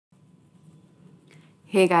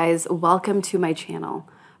Hey guys, welcome to my channel.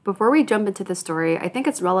 Before we jump into the story, I think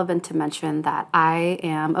it's relevant to mention that I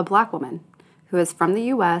am a Black woman who is from the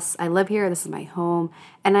US. I live here, this is my home,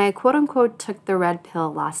 and I quote unquote took the red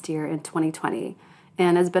pill last year in 2020.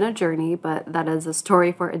 And it's been a journey, but that is a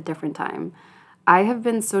story for a different time. I have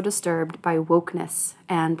been so disturbed by wokeness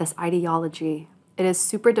and this ideology. It is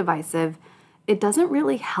super divisive. It doesn't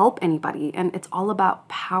really help anybody, and it's all about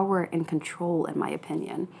power and control, in my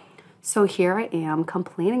opinion. So here I am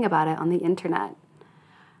complaining about it on the internet.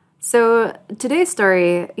 So today's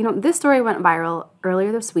story, this story went viral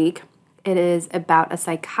earlier this week. It is about a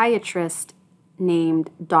psychiatrist named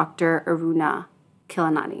Dr. Aruna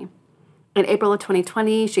Khilanani. In April of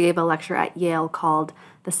 2020, she gave a lecture at Yale called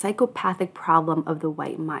The Psychopathic Problem of the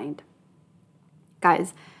White Mind.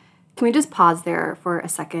 Guys, can we just pause there for a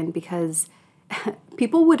second, because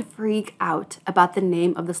people would freak out about the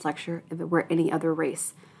name of this lecture if it were any other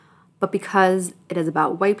race. But because it is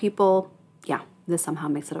about white people, yeah, this somehow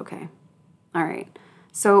makes it okay. All right.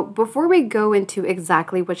 So before we go into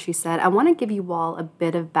exactly what she said, I want to give you all a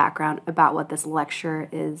bit of background about what this lecture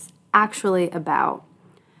is actually about.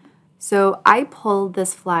 So I pulled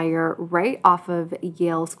this flyer right off of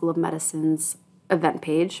Yale School of Medicine's event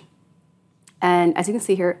page. And as you can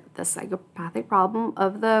see here, the psychopathic problem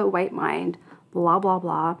of the white mind, blah, blah,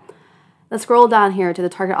 blah. Let's scroll down here to the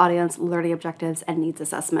target audience, learning objectives, and needs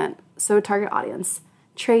assessment. So target audience,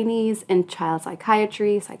 trainees in child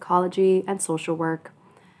psychiatry, psychology, and social work,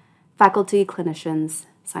 faculty, clinicians,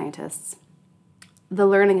 scientists. The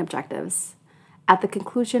learning objectives. At the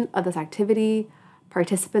conclusion of this activity,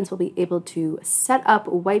 participants will be able to set up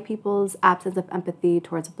white people's absence of empathy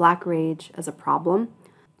towards Black rage as a problem,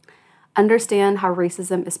 understand how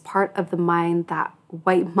racism is part of the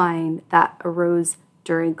white mind that arose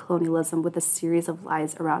during colonialism with a series of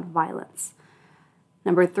lies around violence.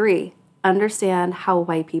 Number 3, understand how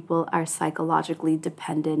white people are psychologically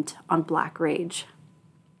dependent on Black rage.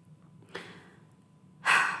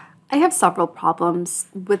 I have several problems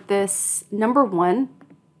with this. Number 1,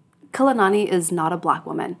 Khilanani is not a Black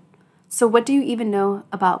woman. So what do you even know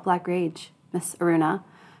about Black rage, Miss Aruna?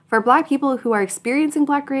 For Black people who are experiencing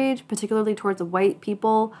Black rage, particularly towards white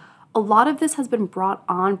people, a lot of this has been brought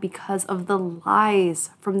on because of the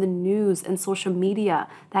lies from the news and social media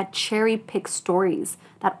that cherry pick stories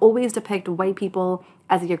that always depict white people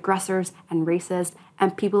as the aggressors and racist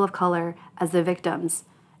and people of color as the victims.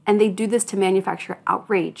 And they do this to manufacture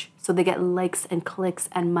outrage so they get likes and clicks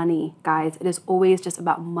and money, guys. It is always just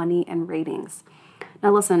about money and ratings.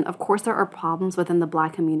 Now listen, of course there are problems within the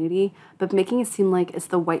Black community, but making it seem like it's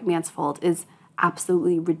the white man's fault is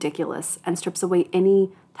absolutely ridiculous and strips away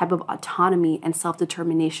any type of autonomy and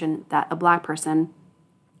self-determination that a Black person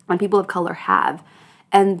and people of color have.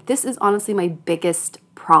 And this is honestly my biggest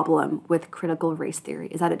problem with critical race theory,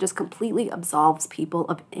 is that it just completely absolves people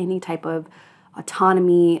of any type of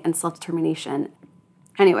autonomy and self-determination.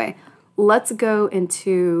 Anyway, let's go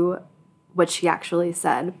into what she actually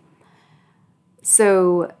said.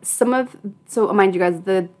 So mind you guys,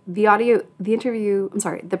 the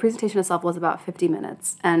presentation itself was about 50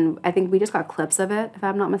 minutes, and I think we just got clips of it, if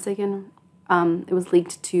I'm not mistaken. It was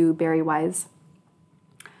leaked to Barry Wise.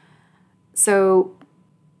 So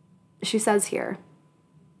she says here,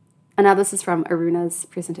 and now this is from Aruna's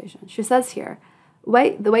presentation. She says here,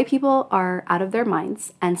 the white people are out of their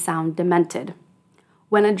minds and sound demented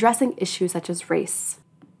when addressing issues such as race.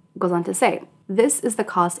 Goes on to say, this is the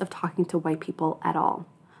cost of talking to white people at all.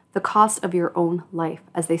 The cost of your own life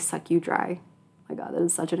as they suck you dry. Oh my God, that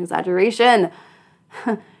is such an exaggeration.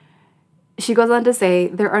 She goes on to say,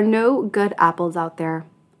 there are no good apples out there.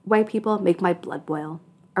 White people make my blood boil.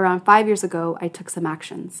 Around 5 years ago, I took some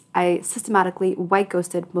actions. I systematically white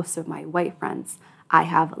ghosted most of my white friends. I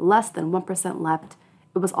have less than 1% left.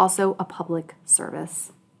 It was also a public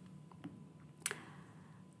service.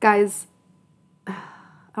 Guys,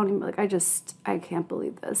 I can't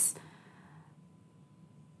believe this.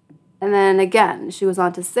 And then again, she was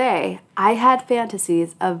on to say, I had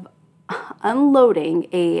fantasies of unloading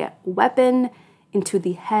a weapon into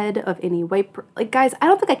the head of any white guys, I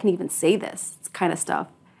don't think I can even say this kind of stuff.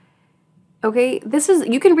 Okay,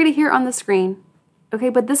 you can read it here on the screen. Okay,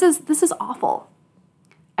 but this is awful.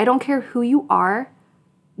 I don't care who you are.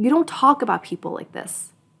 You don't talk about people like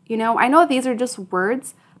this. I know these are just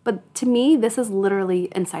words, but to me, this is literally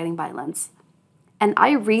inciting violence. And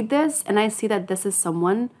I read this and I see that this is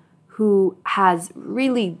someone who has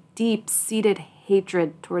really deep-seated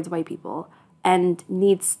hatred towards white people and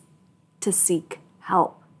needs to seek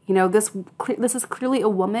help. This is clearly a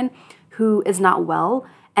woman who is not well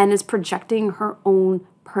and is projecting her own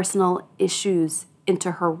personal issues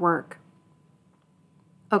into her work.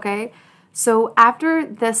 Okay? So after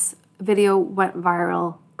this video went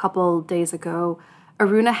viral a couple days ago,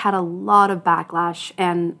 Aruna had a lot of backlash,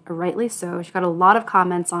 and rightly so. She got a lot of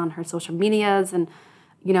comments on her social medias, and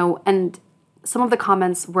and some of the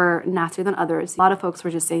comments were nastier than others. A lot of folks were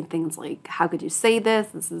just saying things like, how could you say this?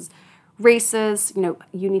 This is racist.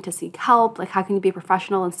 You need to seek help. Like, how can you be a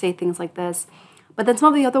professional and say things like this? But then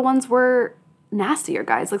some of the other ones were nastier,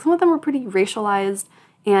 guys. Like, some of them were pretty racialized.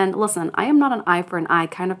 And listen, I am not an eye for an eye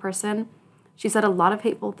kind of person. She said a lot of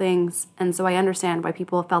hateful things, and so I understand why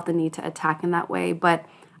people felt the need to attack in that way, but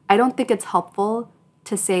I don't think it's helpful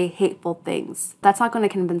to say hateful things. That's not going to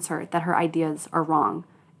convince her that her ideas are wrong.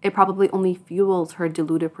 It probably only fuels her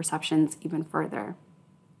deluded perceptions even further.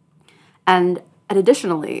 And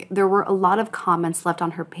additionally, there were a lot of comments left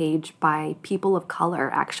on her page by people of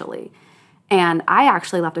color, actually. And I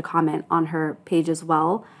actually left a comment on her page as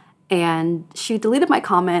well, and she deleted my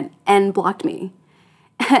comment and blocked me.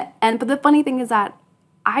 But the funny thing is that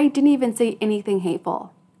I didn't even say anything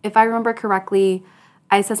hateful. If I remember correctly,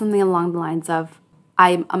 I said something along the lines of,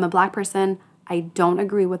 I'm a Black person. I don't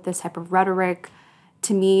agree with this type of rhetoric.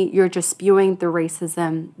 To me, you're just spewing the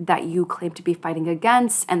racism that you claim to be fighting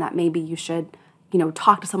against, and that maybe you should,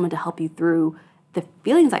 talk to someone to help you through the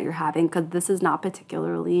feelings that you're having, because this is not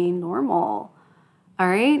particularly normal. All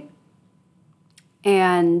right?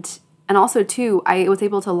 And also, too, I was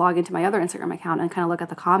able to log into my other Instagram account and kind of look at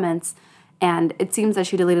the comments, and it seems that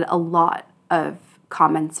she deleted a lot of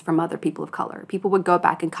comments from other people of color. People would go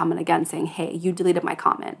back and comment again saying, hey, you deleted my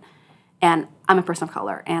comment, and I'm a person of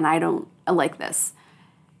color, and I don't like this.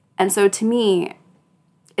 And so to me,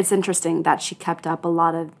 it's interesting that she kept up a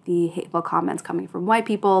lot of the hateful comments coming from white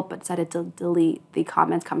people, but decided to delete the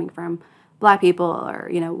comments coming from Black people or,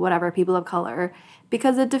 whatever, people of color,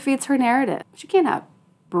 because it defeats her narrative. She can't have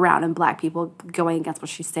brown and Black people going against what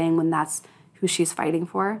she's saying when that's who she's fighting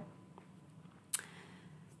for.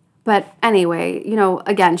 But anyway,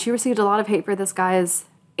 again, she received a lot of hate for this, guys.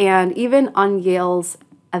 And even on Yale's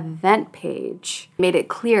event page, made it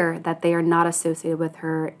clear that they are not associated with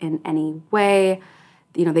her in any way.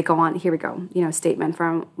 They go on, here we go, statement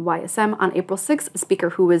from YSM. On April 6th, a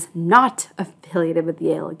speaker who was not affiliated with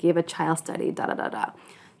Yale gave a child study,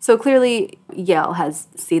 So clearly, Yale has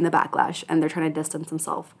seen the backlash, and they're trying to distance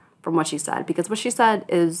themselves from what she said, because what she said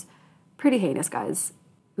is pretty heinous, guys.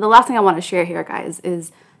 The last thing I want to share here, guys,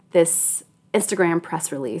 is this Instagram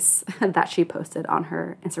press release that she posted on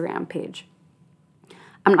her Instagram page.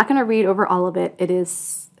 I'm not going to read over all of it. It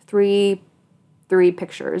is three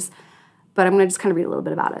pictures, but I'm going to just kind of read a little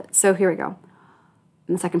bit about it. So here we go.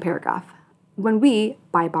 In the second paragraph. When we,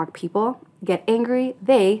 BIPOC people, get angry,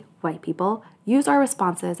 they, white people, use our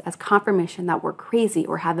responses as confirmation that we're crazy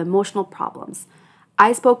or have emotional problems.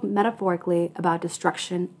 I spoke metaphorically about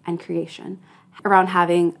destruction and creation, around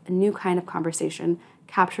having a new kind of conversation,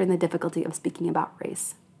 capturing the difficulty of speaking about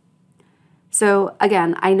race. So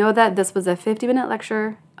again, I know that this was a 50-minute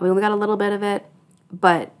lecture. We only got a little bit of it,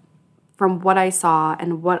 but from what I saw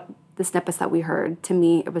and what the snippets that we heard, to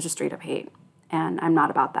me, it was just straight up hate, and I'm not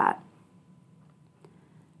about that.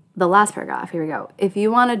 The last paragraph, here we go. If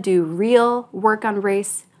you want to do real work on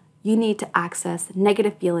race, you need to access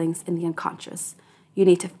negative feelings in the unconscious. You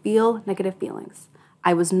need to feel negative feelings.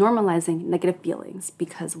 I was normalizing negative feelings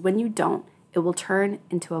because when you don't, it will turn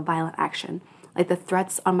into a violent action, like the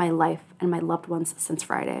threats on my life and my loved ones since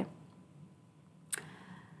Friday.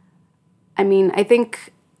 I mean, I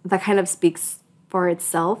think that kind of speaks for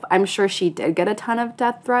itself. I'm sure she did get a ton of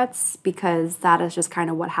death threats, because that is just kind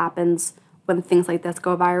of what happens when things like this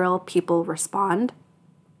go viral. People respond.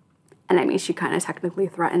 And I mean, she kind of technically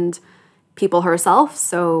threatened people herself,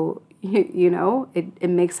 so, it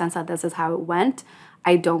makes sense that this is how it went.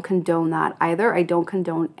 I don't condone that either. I don't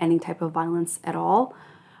condone any type of violence at all,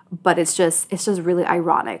 but it's just really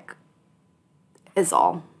ironic is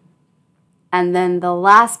all. And then the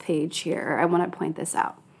last page here, I want to point this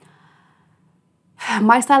out.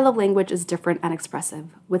 My style of language is different and expressive,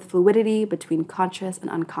 with fluidity between conscious and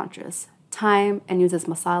unconscious, time, and uses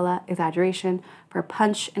masala, exaggeration, for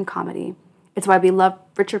punch and comedy. It's why we love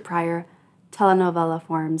Richard Pryor, telenovela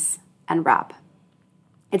forms, and rap.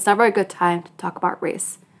 It's never a good time to talk about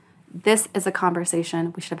race. This is a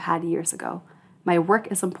conversation we should have had years ago. My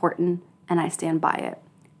work is important, and I stand by it.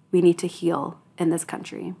 We need to heal in this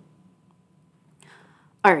country.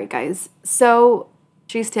 All right, guys. So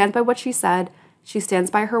she stands by what she said. She stands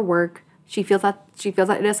by her work. She feels that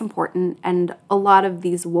it is important, and a lot of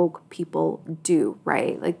these woke people do,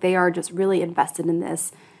 right? Like, they are just really invested in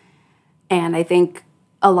this. And I think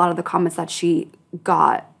a lot of the comments that she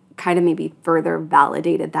got kind of maybe further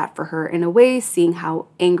validated that for her in a way, seeing how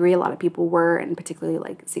angry a lot of people were, and particularly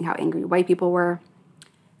like seeing how angry white people were.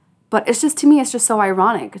 But it's just, to me, it's just so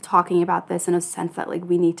ironic talking about this in a sense that like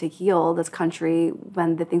we need to heal this country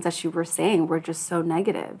when the things that she was saying were just so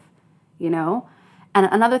negative, you know? And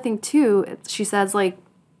another thing too, she says like,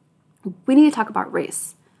 we need to talk about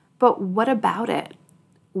race, but what about it?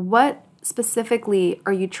 What specifically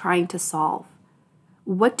are you trying to solve?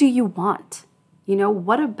 What do you want? You know,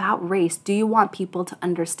 what about race do you want people to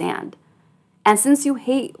understand? And since you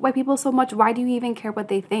hate white people so much, why do you even care what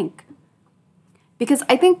they think? Because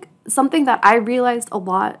I think something that I realized a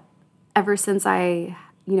lot ever since I,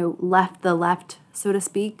 left the left, so to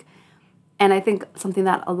speak, and I think something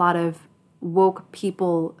that a lot of woke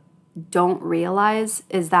people don't realize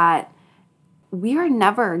is that we are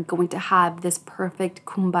never going to have this perfect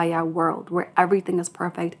kumbaya world where everything is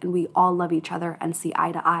perfect and we all love each other and see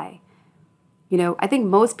eye to eye. I think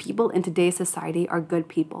most people in today's society are good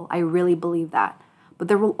people. I really believe that. But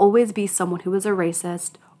there will always be someone who is a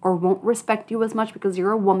racist or won't respect you as much because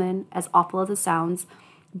you're a woman, as awful as it sounds.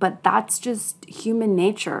 But that's just human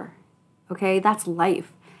nature, okay? That's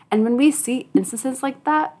life. And when we see instances like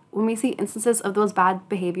that, when we see instances of those bad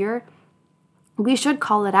behavior, we should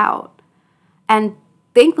call it out. And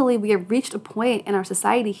thankfully, we have reached a point in our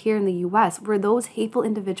society here in the US where those hateful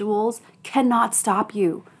individuals cannot stop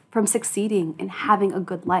you from succeeding and having a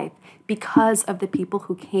good life because of the people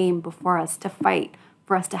who came before us to fight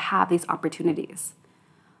for us to have these opportunities.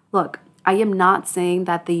 Look, I am not saying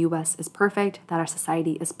that the US is perfect, that our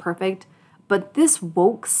society is perfect, but this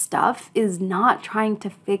woke stuff is not trying to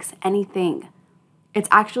fix anything. It's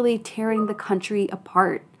actually tearing the country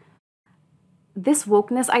apart. This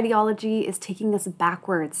wokeness ideology is taking us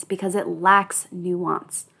backwards because it lacks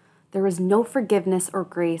nuance. There is no forgiveness or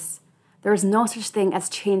grace. There is no such thing as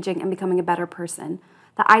changing and becoming a better person.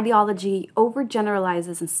 The ideology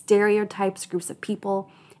overgeneralizes and stereotypes groups of people.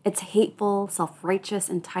 It's hateful, self-righteous,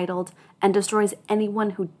 entitled, and destroys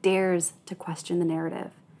anyone who dares to question the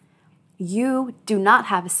narrative. You do not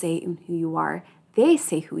have a say in who you are. They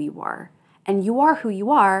say who you are. And you are who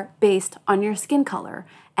you are based on your skin color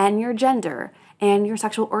and your gender and your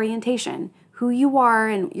sexual orientation. Who you are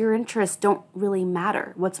and your interests don't really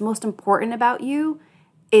matter. What's most important about you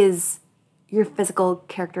is your physical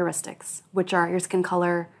characteristics, which are your skin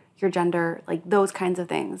color, your gender, like those kinds of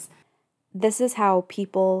things. This is how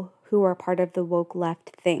people who are part of the woke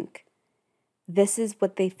left think. This is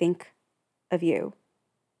what they think of you.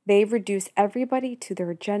 They reduce everybody to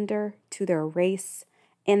their gender, to their race,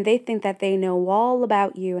 and they think that they know all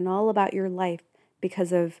about you and all about your life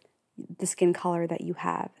because of the skin color that you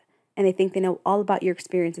have. And they think they know all about your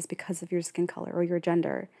experiences because of your skin color or your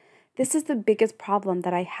gender. This is the biggest problem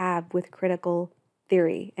that I have with critical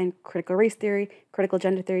theory and critical race theory, critical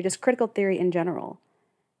gender theory, just critical theory in general,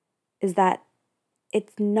 is that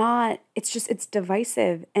it's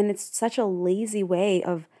divisive and it's such a lazy way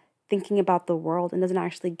of thinking about the world and doesn't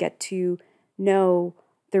actually get to know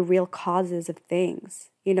the real causes of things.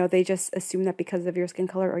 They just assume that because of your skin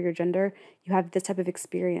color or your gender, you have this type of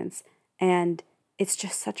experience. And it's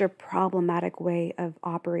just such a problematic way of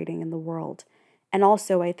operating in the world. And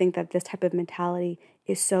also, I think that this type of mentality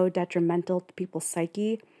is so detrimental to people's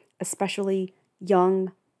psyche, especially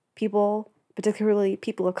young people, particularly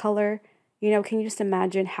people of color. Can you just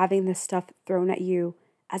imagine having this stuff thrown at you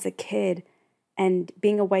as a kid and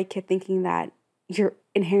being a white kid thinking that you're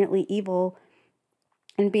inherently evil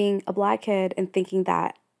and being a black kid and thinking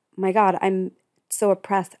that, my God, I'm so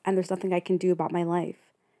oppressed and there's nothing I can do about my life.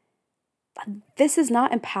 This is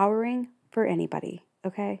not empowering for anybody,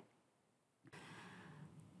 okay?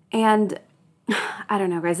 And I don't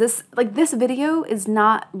know, guys, this video is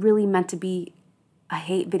not really meant to be a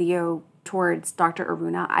hate video towards Dr.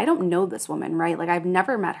 Aruna. I don't know this woman, right? Like, I've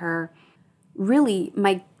never met her. Really,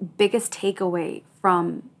 my biggest takeaway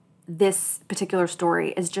from this particular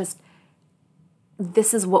story is just,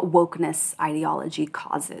 this is what wokeness ideology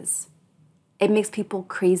causes. It makes people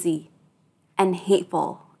crazy and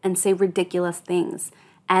hateful and say ridiculous things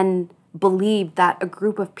and believe that a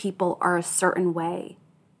group of people are a certain way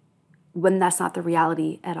when that's not the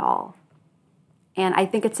reality at all. And I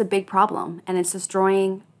think it's a big problem, and it's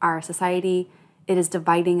destroying our society. It is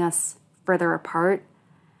dividing us further apart.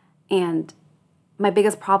 And my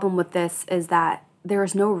biggest problem with this is that there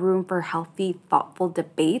is no room for healthy, thoughtful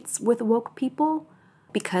debates with woke people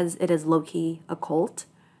because it is low-key a cult.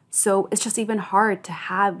 So it's just even hard to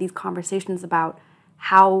have these conversations about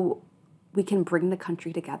how we can bring the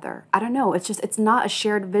country together. I don't know. It's not a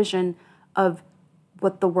shared vision of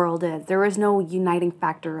what the world is. There is no uniting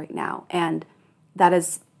factor right now. And that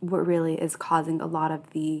is what really is causing a lot of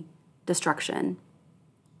the destruction,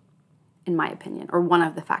 in my opinion, or one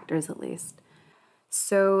of the factors at least.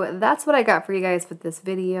 So that's what I got for you guys with this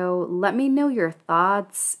video. Let me know your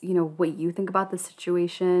thoughts, what you think about the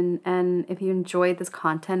situation. And if you enjoyed this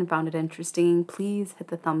content and found it interesting, please hit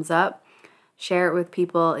the thumbs up, share it with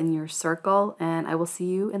people in your circle, and I will see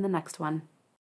you in the next one.